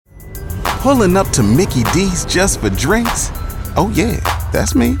Pulling up to Mickey D's just for drinks? Oh yeah,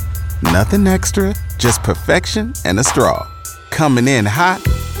 that's me. Nothing extra, just perfection and a straw. Coming in hot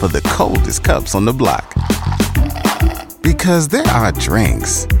for the coldest cups on the block. Because there are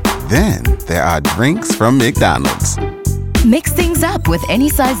drinks. Then there are drinks from McDonald's. Mix things up with any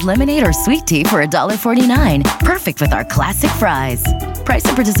size lemonade or sweet tea for $1.49. Perfect with our classic fries. Price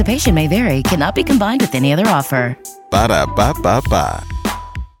and participation may vary. Cannot be combined with any other offer. Ba-da-ba-ba-ba.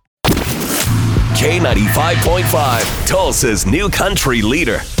 K95.5, Tulsa's new country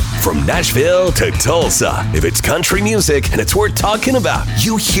leader. From Nashville to Tulsa, if it's country music and it's worth talking about,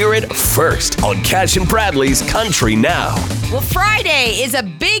 you hear it first on Cash and Bradley's Country Now. Well, Friday is a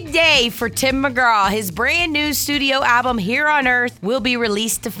big day for Tim McGraw. His brand new studio album, Here on Earth, will be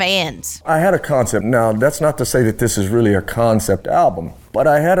released to fans. I had a concept. Now, that's not to say that this is really a concept album, but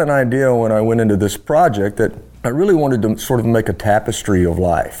I had an idea when I went into this project that I really wanted to sort of make a tapestry of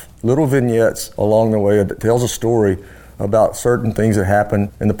life. Little vignettes along the way that tells a story about certain things that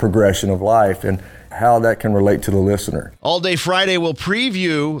happen in the progression of life and how that can relate to the listener. All Day Friday will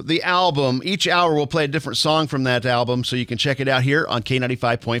preview the album. Each hour we'll play a different song from that album, so you can check it out here on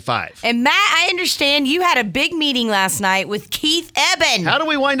K95.5. And Matt, I understand you had a big meeting last night with Keith Eben. How do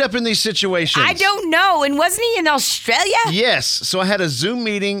we wind up in these situations? I don't know. And wasn't he in Australia? Yes. So I had a Zoom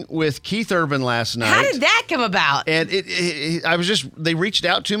meeting with Keith Urban last night. How did that come about? And they reached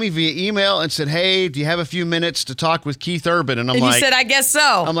out to me via email and said, hey, do you have a few minutes to talk with Keith Urban? And you said, I guess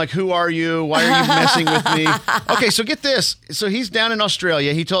so. I'm like, who are you? Why are you messing with me? Okay, so get this. So he's down in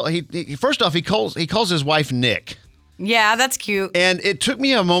Australia. First off, he calls his wife Nick. Yeah, that's cute. And it took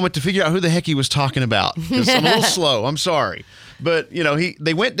me a moment to figure out who the heck he was talking about, because I'm a little slow. I'm sorry. But,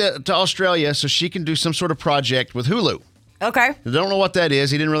 they went to Australia so she can do some sort of project with Hulu. Okay. I don't know what that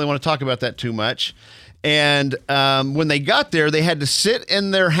is. He didn't really want to talk about that too much. And when they got there, they had to sit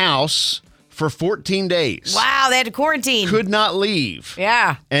in their house for 14 days. Wow, they had to quarantine. Could not leave.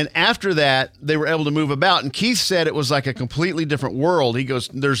 Yeah. And after that, they were able to move about. And Keith said it was like a completely different world. He goes,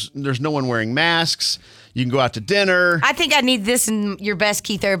 there's no one wearing masks. You can go out to dinner. I think I need this in your best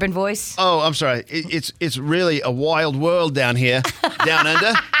Keith Urban voice. Oh, I'm sorry. It's really a wild world down here, down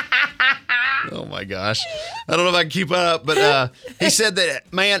under. Oh, my gosh. I don't know if I can keep up, but he said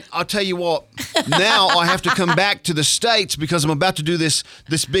that, man, I'll tell you what, now I have to come back to the States because I'm about to do this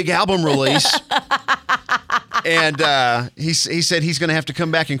big album release. And he said he's going to have to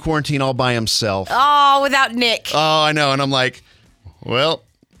come back and quarantine all by himself. Oh, without Nick. Oh, I know. And I'm like, well,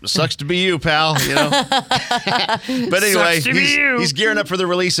 sucks to be you, pal, But anyway, he's gearing up for the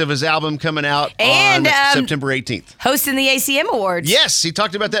release of his album coming out on September 18th. Hosting the ACM Awards. Yes, he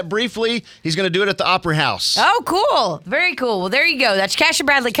talked about that briefly. He's going to do it at the Opera House. Oh, cool. Very cool. Well, there you go. That's Cash and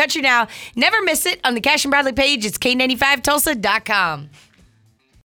Bradley Country Now. Never miss it on the Cash and Bradley page. It's K95Tulsa.com.